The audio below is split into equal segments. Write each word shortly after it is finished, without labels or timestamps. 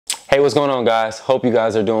Hey, what's going on, guys? Hope you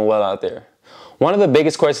guys are doing well out there. One of the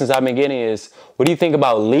biggest questions I've been getting is, what do you think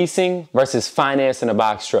about leasing versus financing a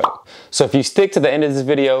box truck? So if you stick to the end of this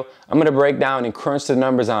video, I'm gonna break down and crunch the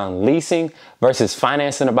numbers on leasing versus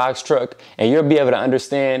financing a box truck, and you'll be able to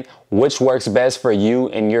understand which works best for you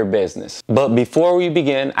and your business. But before we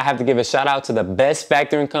begin, I have to give a shout out to the best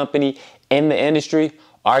factoring company in the industry,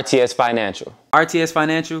 RTS Financial. RTS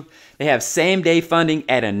Financial, they have same day funding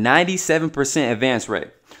at a 97% advance rate.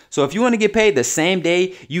 So if you want to get paid the same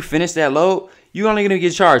day you finish that load, you're only going to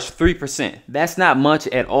get charged 3%. That's not much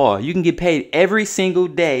at all. You can get paid every single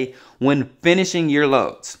day when finishing your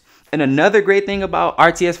loads. And another great thing about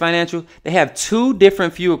RTS Financial, they have 2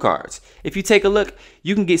 different fuel cards. If you take a look,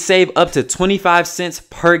 you can save up to 25 cents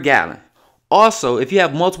per gallon. Also, if you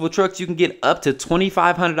have multiple trucks, you can get up to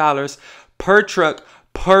 $2,500 per truck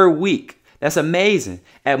per week. That's amazing.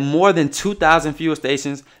 At more than 2,000 fuel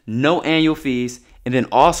stations, no annual fees. And then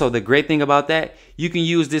also the great thing about that, you can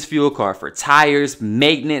use this fuel card for tires,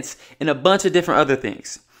 maintenance, and a bunch of different other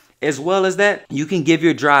things. As well as that, you can give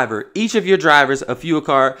each of your drivers a fuel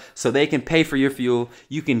card so they can pay for your fuel.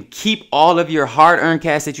 You can keep all of your hard-earned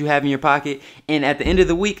cash that you have in your pocket, and at the end of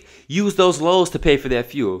the week, use those loads to pay for that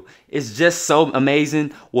fuel. It's just so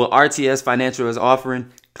amazing what RTS Financial is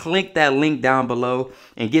offering. Click that link down below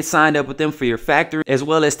and get signed up with them for your factory, as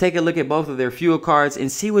well as take a look at both of their fuel cards and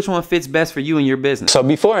see which one fits best for you and your business. So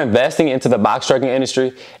before investing into the box trucking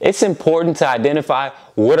industry, it's important to identify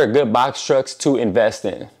what are good box trucks to invest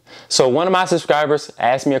in. So one of my subscribers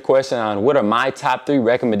asked me a question on what are my top 3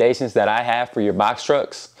 recommendations that I have for your box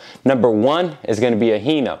trucks. Number 1 is going to be a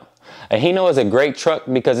Hino. A Hino is a great truck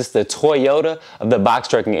because it's the Toyota of the box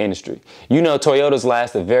trucking industry. You know Toyotas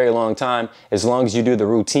last a very long time as long as you do the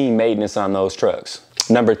routine maintenance on those trucks.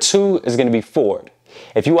 Number 2 is going to be Ford.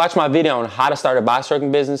 If you watch my video on how to start a box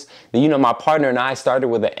trucking business, then you know my partner and I started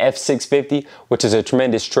with an F650, which is a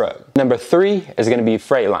tremendous truck. Number 3 is going to be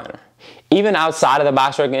Freightliner. Even outside of the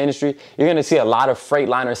box trucking industry, you're going to see a lot of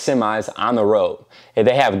Freightliner semis on the road.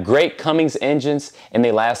 They have great Cummins engines and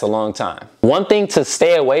they last a long time. One thing to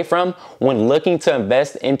stay away from when looking to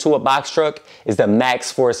invest into a box truck is the Max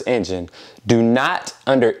Force engine. Do not,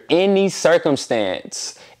 under any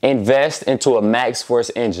circumstance, invest into a Max Force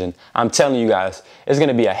engine. I'm telling you guys, it's going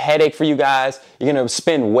to be a headache for you guys. You're going to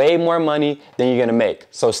spend way more money than you're going to make.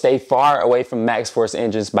 So stay far away from Max Force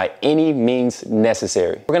engines by any means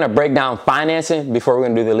necessary. We're going to break down financing before we're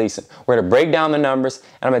going to do the leasing. We're going to break down the numbers, and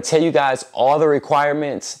I'm going to tell you guys all the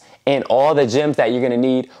requirements and all the gems that you're going to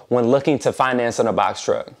need when looking to finance on a box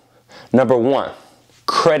truck. Number 1,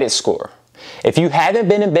 credit score. If you haven't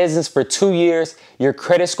been in business for 2 years, your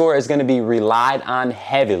credit score is going to be relied on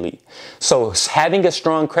heavily. So having a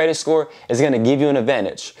strong credit score is going to give you an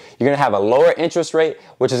advantage. You're going to have a lower interest rate,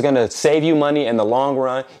 which is going to save you money in the long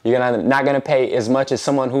run. You're not going to pay as much as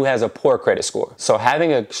someone who has a poor credit score. So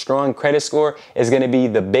having a strong credit score is going to be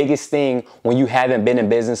the biggest thing when you haven't been in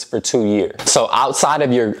business for 2 years. So outside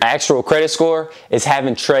of your actual credit score is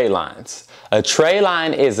having trade lines. A trade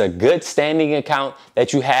line is a good standing account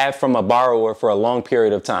that you have from a borrower for a long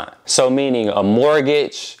period of time. So meaning a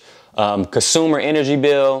mortgage, consumer energy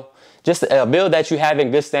bill, just a bill that you have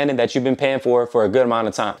in good standing that you've been paying for a good amount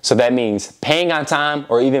of time. So that means paying on time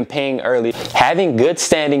or even paying early. Having good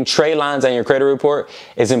standing trade lines on your credit report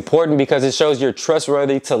is important because it shows you're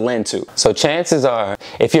trustworthy to lend to. So chances are,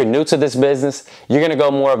 if you're new to this business, you're gonna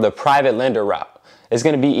go more of the private lender route. It's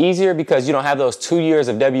going to be easier because you don't have those 2 years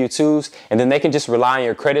of W-2s, and then they can just rely on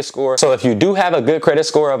your credit score. So if you do have a good credit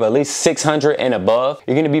score of at least 600 and above,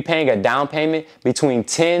 you're going to be paying a down payment between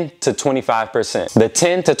 10 to 25%. The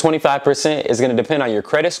 10 to 25% is going to depend on your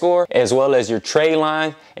credit score as well as your trade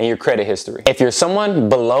line and your credit history. If you're someone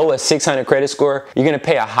below a 600 credit score, you're going to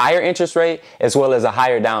pay a higher interest rate as well as a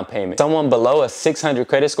higher down payment. Someone below a 600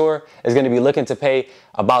 credit score is going to be looking to pay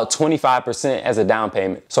about 25% as a down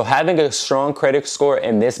payment. So having a strong credit score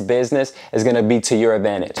in this business is going to be to your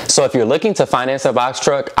advantage. So if you're looking to finance a box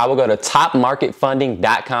truck, I will go to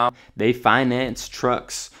topmarketfunding.com. They finance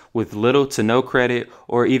trucks with little to no credit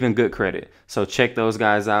or even good credit. So check those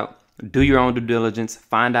guys out. Do your own due diligence.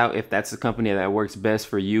 Find out if that's the company that works best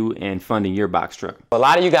for you in funding your box truck. A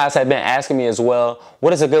lot of you guys have been asking me as well,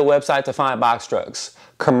 what is a good website to find box trucks?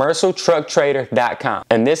 commercialtrucktrader.com.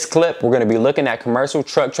 In this clip, we're going to be looking at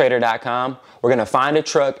commercialtrucktrader.com. We're going to find a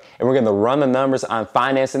truck and we're going to run the numbers on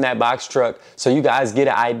financing that box truck so you guys get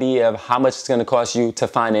an idea of how much it's going to cost you to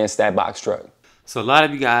finance that box truck. So a lot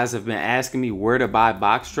of you guys have been asking me where to buy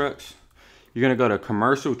box trucks. You're going to go to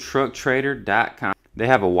commercialtrucktrader.com. They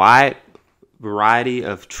have a wide variety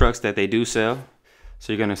of trucks that they do sell.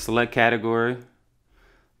 So you're going to select category,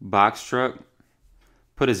 box truck,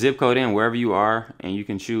 put a zip code in wherever you are, and you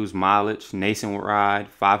can choose mileage, nationwide,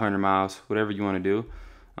 500 miles, whatever you want to do.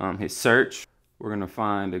 Hit search. We're going to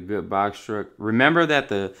find a good box truck. Remember that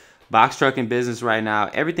the box trucking business right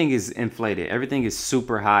now, everything is inflated. Everything is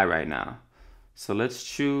super high right now. So let's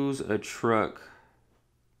choose a truck.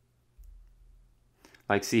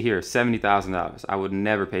 Like, see here, $70,000. I would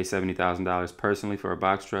never pay $70,000 personally for a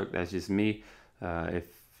box truck. That's just me.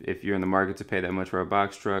 If you're in the market to pay that much for a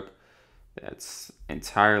box truck, that's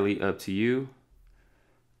entirely up to you.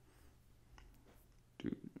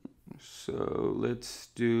 So let's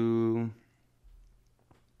do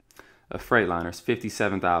a Freightliner. It's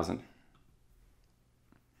 $57,000.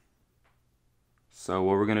 So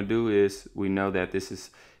what we're gonna do is, we know that this is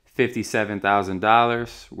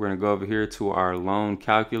 $57,000. We're gonna go over here to our loan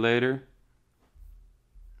calculator.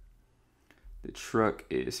 The truck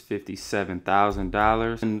is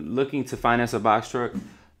 $57,000. And looking to finance a box truck,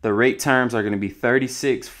 the rate terms are gonna be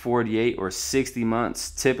 36, 48, or 60 months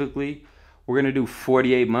typically. We're gonna do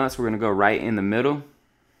 48 months. We're gonna go right in the middle.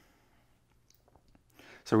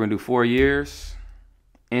 So we're gonna do 4 years.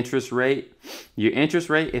 Interest rate. Your interest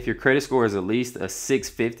rate, if your credit score is at least a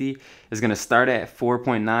 650, is gonna start at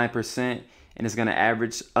 4.9% and it's gonna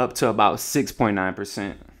average up to about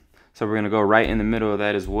 6.9%. So we're gonna go right in the middle of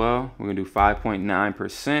that as well. We're gonna do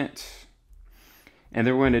 5.9%. And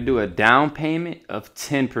then we're gonna do a down payment of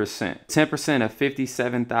 10%. 10% of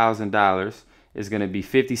 $57,000 is gonna be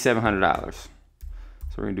 $5,700.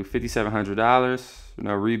 So we're gonna do $5,700.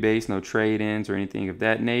 No rebates, no trade-ins or anything of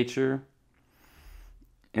that nature.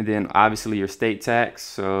 And then obviously your state tax,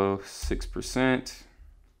 so 6%.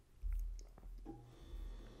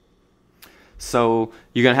 So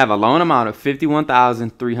you're gonna have a loan amount of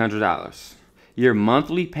 $51,300. Your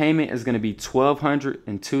monthly payment is gonna be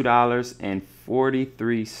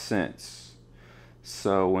 $1,202.43.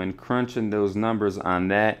 So when crunching those numbers on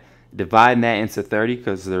that, dividing that into 30,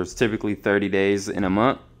 because there's typically 30 days in a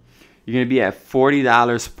month, you're gonna be at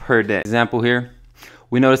 $40 per day. Example here,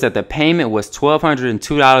 we noticed that the payment was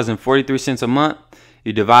 $1,202.43 a month.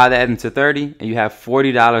 You divide that into 30 and you have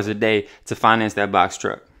 $40 a day to finance that box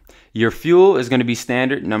truck. Your fuel is gonna be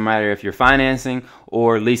standard, no matter if you're financing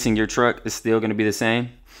or leasing your truck, it's still gonna be the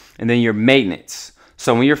same. And then your maintenance.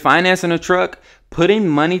 So when you're financing a truck, putting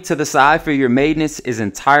money to the side for your maintenance is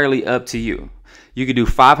entirely up to you. You could do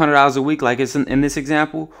 $500 a week like it's in this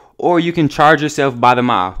example, or you can charge yourself by the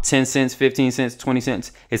mile, 10 cents, 15 cents, 20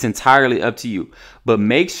 cents. It's entirely up to you. But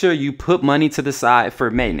make sure you put money to the side for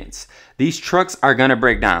maintenance. These trucks are gonna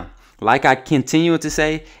break down. Like I continue to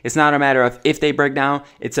say, it's not a matter of if they break down,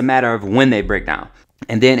 it's a matter of when they break down.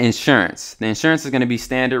 And then insurance. The insurance is going to be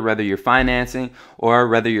standard whether you're financing or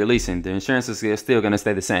whether you're leasing. The insurance is still going to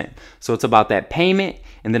stay the same. So it's about that payment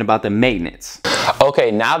and then about the maintenance. Okay,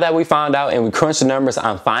 now that we found out and we crunched the numbers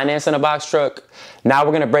on financing a box truck, now we're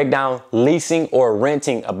going to break down leasing or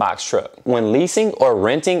renting a box truck. When leasing or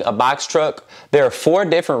renting a box truck, there are 4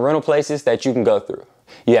 different rental places that you can go through.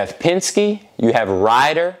 You have Penske, you have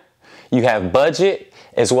Ryder, you have Budget,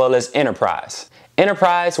 as well as Enterprise.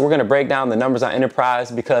 Enterprise, we're gonna break down the numbers on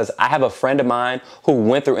Enterprise because I have a friend of mine who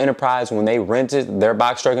went through Enterprise when they rented their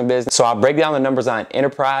box trucking business. So I'll break down the numbers on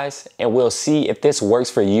Enterprise and we'll see if this works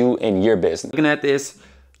for you and your business. Looking at this,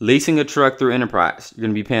 leasing a truck through Enterprise, you're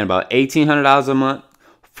gonna be paying about $1,800 a month,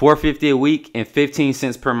 $450 a week, and 15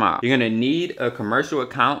 cents per mile. You're gonna need a commercial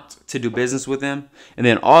account to do business with them, and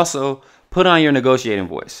then also put on your negotiating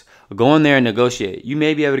voice. Go in there and negotiate. You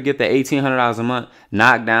may be able to get the $1,800 a month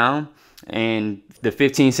knocked down, and the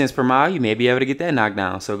 15 cents per mile, you may be able to get that knocked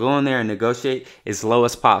down. So go in there and negotiate as low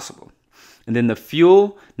as possible. And then the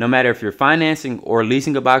fuel, no matter if you're financing or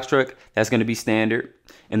leasing a box truck, that's going to be standard.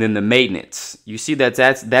 And then the maintenance, you see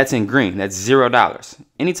that's in green, that's $0.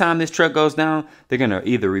 Anytime this truck goes down, they're going to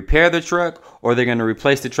either repair the truck or they're going to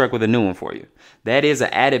replace the truck with a new one for you. That is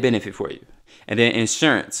an added benefit for you. And then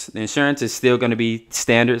insurance. The insurance is still going to be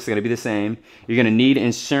standard. It's going to be the same. You're going to need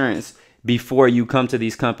insurance before you come to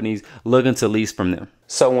these companies looking to lease from them.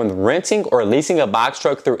 So when renting or leasing a box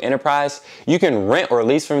truck through Enterprise, you can rent or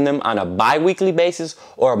lease from them on a bi-weekly basis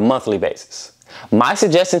or a monthly basis. My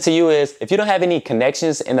suggestion to you is if you don't have any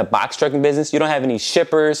connections in the box trucking business, you don't have any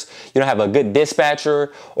shippers, you don't have a good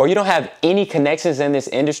dispatcher, or you don't have any connections in this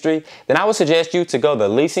industry, then I would suggest you to go the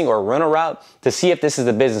leasing or rental route to see if this is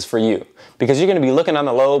the business for you. Because you're going to be looking on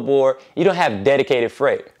the load board, you don't have dedicated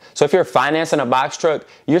freight. So if you're financing a box truck,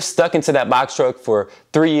 you're stuck into that box truck for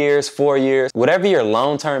 3 years, 4 years, whatever your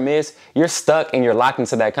loan term is, you're stuck and you're locked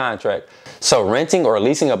into that contract. So renting or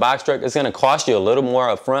leasing a box truck is gonna cost you a little more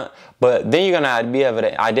upfront, but then you're gonna be able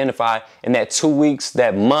to identify in that 2 weeks,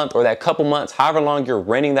 that month, or that couple months, however long you're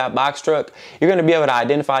renting that box truck, you're gonna be able to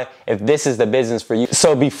identify if this is the business for you.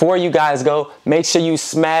 So before you guys go, make sure you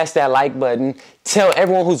smash that like button. Tell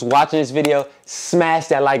everyone who's watching this video, smash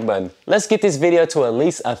that like button. Let's get this video to at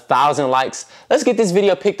least 1,000 likes. Let's get this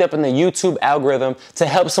video picked up in the YouTube algorithm to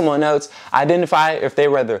help someone else identify if they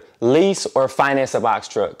rather lease or finance a box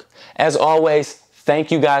truck. As always, thank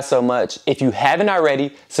you guys so much. If you haven't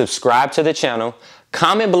already, subscribe to the channel.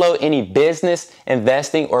 Comment below any business,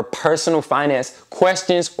 investing, or personal finance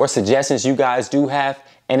questions or suggestions you guys do have.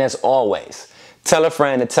 And as always, tell a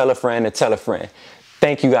friend to tell a friend to tell a friend.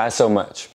 Thank you guys so much.